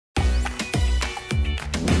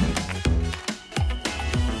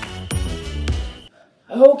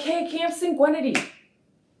Okay, Camp Sanguinity.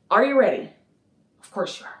 Are you ready? Of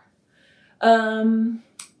course you are.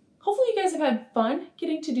 Hopefully you guys have had fun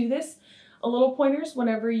getting to do this. A little pointers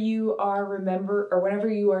whenever you are whenever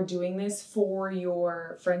you are doing this for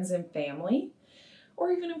your friends and family,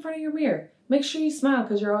 or even in front of your mirror. Make sure you smile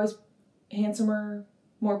because you're always handsomer,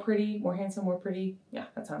 more pretty, more handsome, more pretty. Yeah,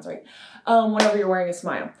 that sounds right. Whenever you're wearing a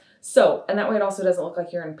smile. So, and that way it also doesn't look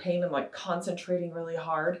like you're in pain and like concentrating really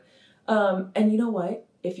hard. And you know what?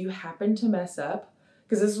 If you happen to mess up,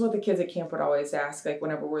 because this is what the kids at camp would always ask, like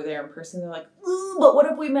whenever we're there in person, they're like, ooh, but what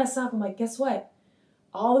if we mess up? I'm like, guess what?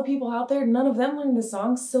 All the people out there, none of them learned the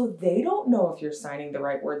song, so they don't know if you're signing the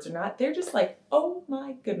right words or not. They're just like, oh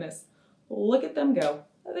my goodness, look at them go.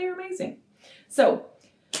 They're amazing. So,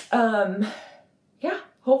 yeah,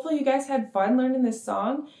 hopefully you guys had fun learning this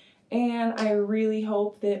song, and I really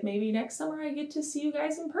hope that maybe next summer I get to see you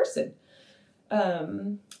guys in person.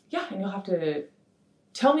 Yeah, and you'll have to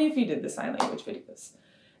tell me if you did the sign language videos.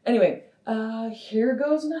 Anyway, here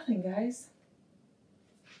goes nothing, guys.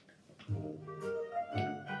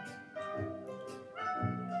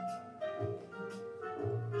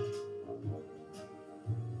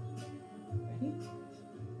 Ready?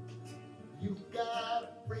 You got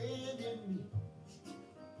a friend in me.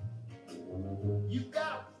 You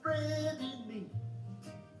got a friend in me.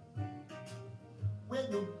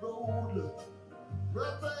 When the road looks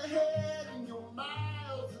rough ahead and you're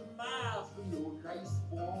miles and miles from your nice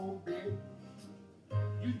warm bed,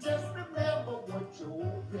 you just remember what your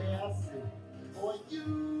old past said. Boy,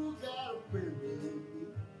 you got a friend in me.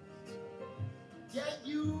 Yeah,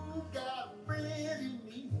 you got a friend in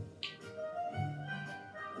me.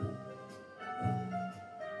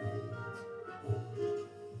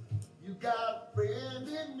 You got a friend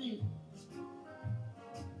in me.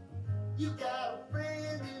 You got a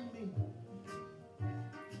friend in me.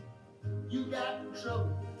 You got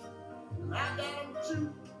trouble, and I got them too.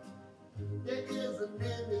 There isn't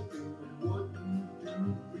anything but what you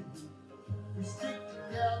do for you. We stick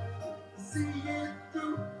together, see it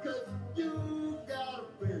through, 'cause you got a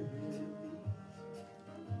friend in me.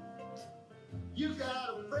 You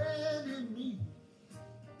got a friend in me.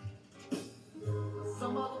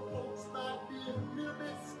 Some other folks might be a little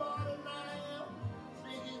bit smarter than I am,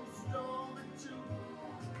 big and stronger too,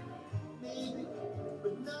 maybe,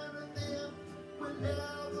 but none of them will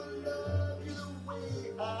ever love you the way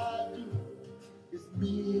I do. It's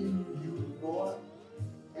me and you, boy,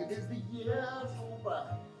 and as the years go by,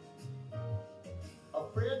 a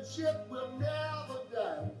friendship will never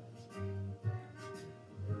die.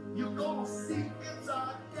 You're gonna see it's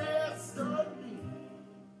our destiny.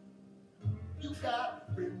 You got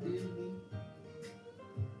a friend in me.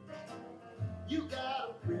 You got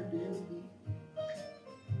a friend in me.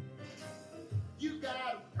 You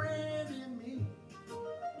got a friend in me.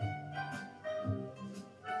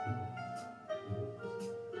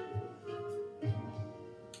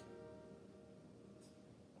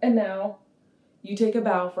 And now, you take a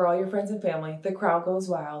bow for all your friends and family. The crowd goes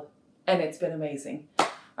wild, and it's been amazing.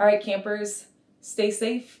 All right, campers, stay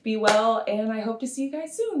safe, be well, and I hope to see you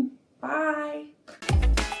guys soon. Bye.